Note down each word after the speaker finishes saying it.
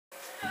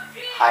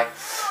Hi.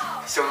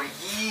 So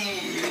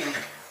yeah,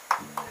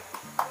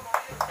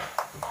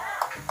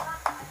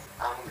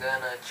 I'm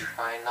gonna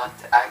try not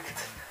to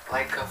act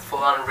like a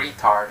full-on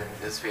retard in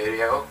this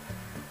video,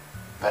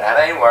 but that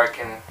ain't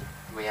working.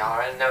 We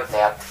already know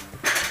that.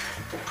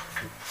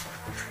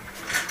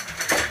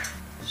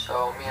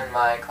 So me and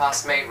my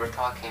classmate were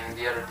talking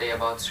the other day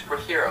about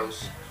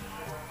superheroes,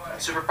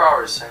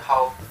 superpowers, and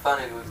how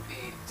fun it would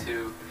be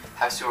to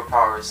have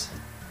superpowers.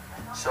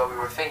 So we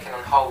were thinking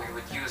on how we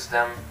would use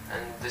them,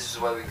 and this is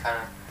what we kind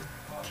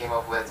of came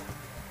up with.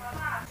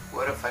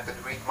 What if I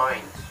could read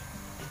minds?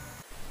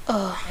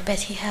 Oh, I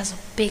bet he has a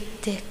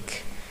big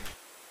dick.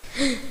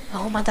 I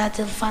hope my dad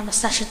didn't find my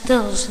stash of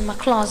dildos in my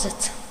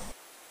closet.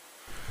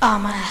 Ah,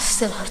 my ass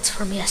still hurts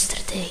from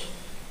yesterday.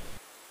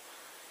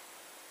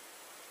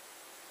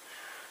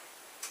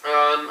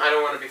 I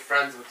don't want to be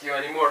friends with you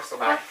anymore, so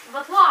bye.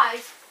 But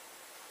why?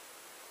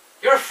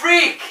 You're a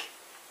freak!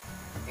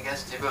 I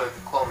guess the ability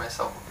to clone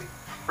myself would be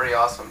pretty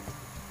awesome.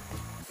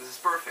 This is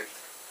perfect.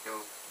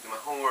 He'll do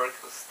my homework,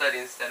 he'll study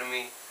instead of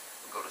me,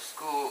 he'll go to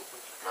school,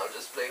 and I'll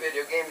just play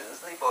video games and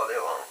sleep all day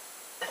long.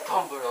 And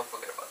Tumblr, don't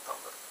forget about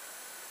Tumblr.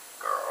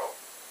 Girl.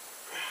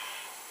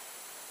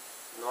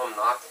 No, I'm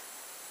not.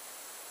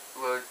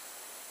 Well,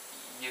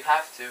 you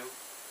have to.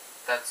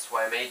 That's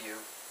why I made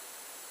you.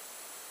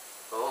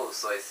 Oh,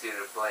 so I see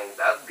you're playing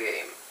that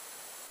game.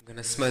 I'm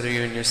gonna smother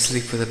you in your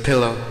sleep with a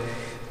pillow,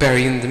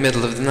 bury you in the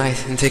middle of the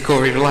night, and take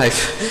over your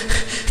life.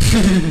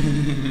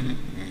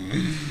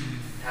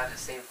 Have the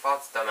same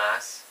thoughts,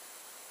 dumbass.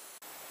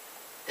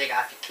 Take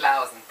off your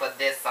clothes and put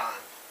this on.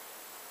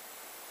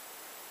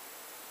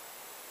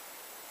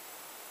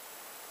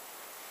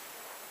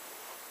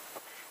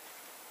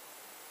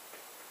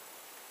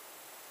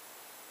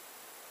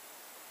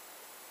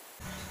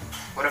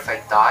 What if I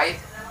died?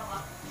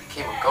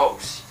 Became a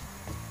ghost?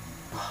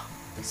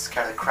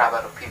 Scare the crap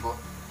out of people.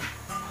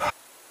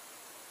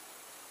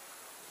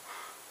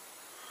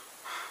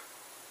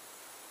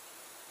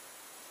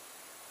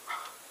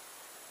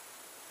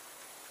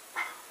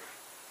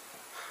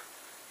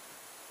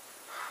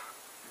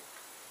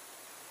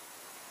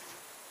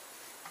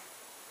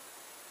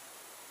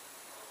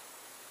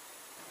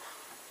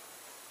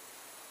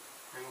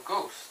 I'm a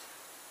ghost.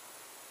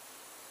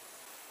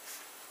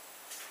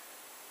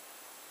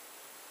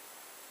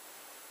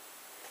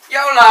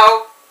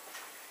 YOLO!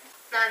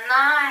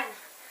 99,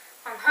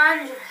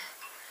 100.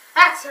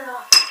 That's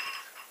enough.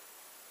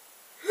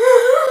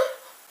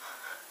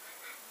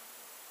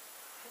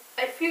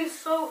 I feel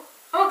so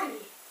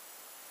ugly.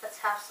 Let's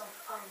have some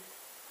fun.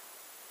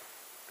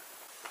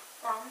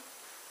 Mom,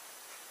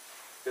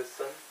 Yes,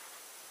 son?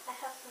 I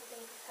have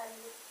something to tell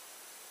you.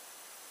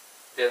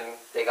 Didn't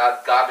take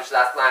out garbage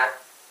last night?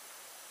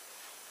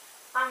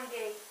 I'm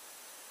gay.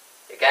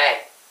 You're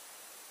gay?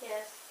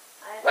 Yes,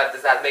 What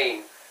does that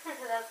mean?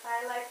 that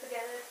I like to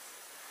get it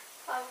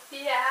up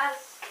the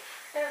ass,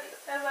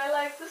 and I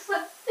like to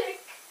suck dick.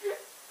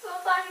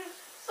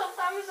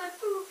 Sometimes I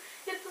do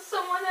it to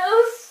someone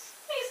else.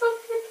 Please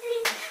don't hit me.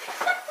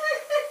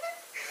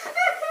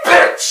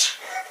 Bitch!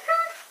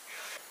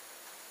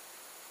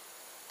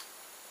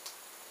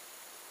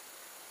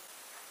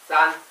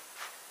 Son,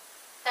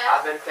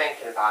 I've been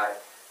thinking about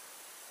it.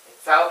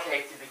 It's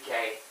okay to be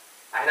gay.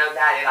 I know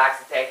Daddy likes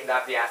to take it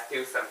up the ass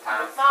too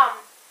sometimes. Mom,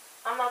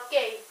 I'm not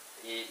gay.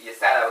 You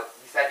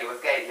said you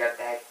was gay the other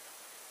day.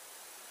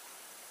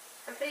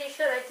 I'm pretty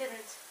sure I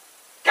didn't.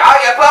 Go,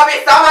 you put me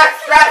so much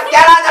stress!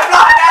 Get on the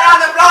floor! Get on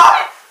the floor!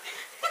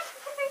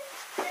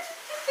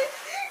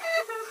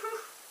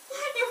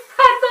 You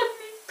spat on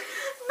me,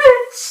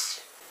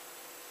 bitch!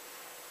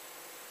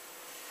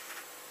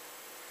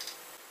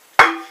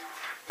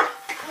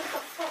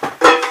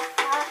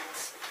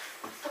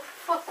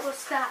 What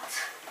was that?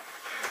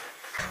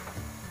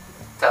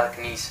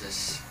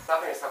 Telekinesis.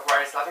 Slapping yourself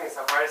harder, slapping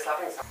yourself harder,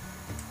 slapping yourself.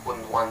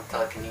 Wouldn't want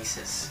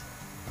telekinesis.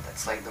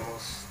 That's like the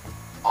most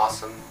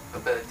awesome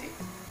ability.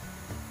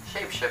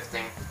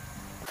 Shape-shifting.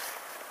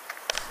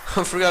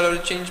 I forgot how to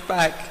change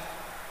back.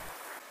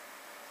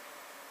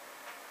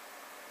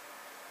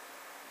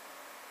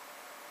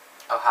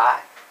 Oh,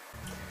 hi.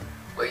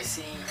 Well, you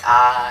see,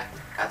 I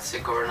got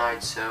sick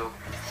overnight, so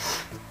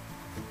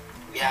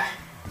yeah.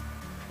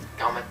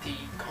 Got my tea,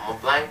 got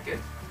my blanket,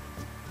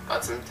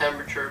 got some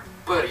temperature,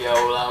 but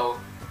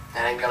YOLO.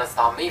 That ain't gonna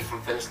stop me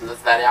from finishing this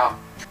video.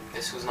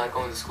 Guess who's not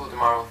going to school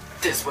tomorrow?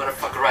 This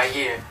motherfucker right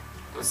here.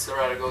 I would still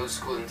rather go to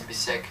school than to be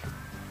sick.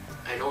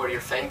 I know what you're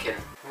thinking.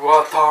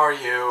 What are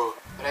you?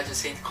 But I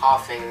just hate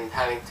coughing and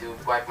having to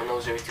wipe my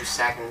nose every 2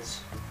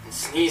 seconds. And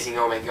sneezing,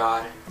 oh my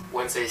god.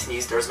 Once I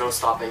sneeze, there's no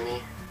stopping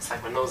me. It's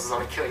like my nose is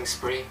on a killing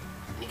spree,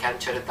 and you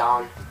can't shut it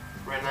down.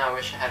 Right now, I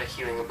wish I had a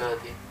healing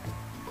ability.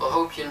 Well, I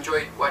hope you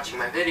enjoyed watching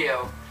my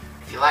video.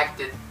 If you liked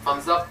it,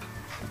 thumbs up,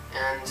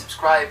 and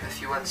subscribe if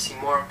you want to see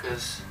more,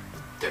 because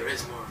there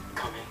is more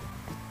coming.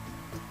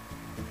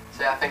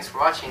 So yeah, thanks for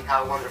watching,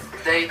 have a wonderful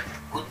day,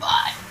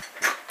 goodbye!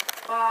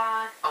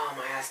 Bye. Oh,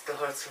 my ass still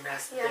hurts from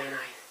yesterday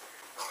night.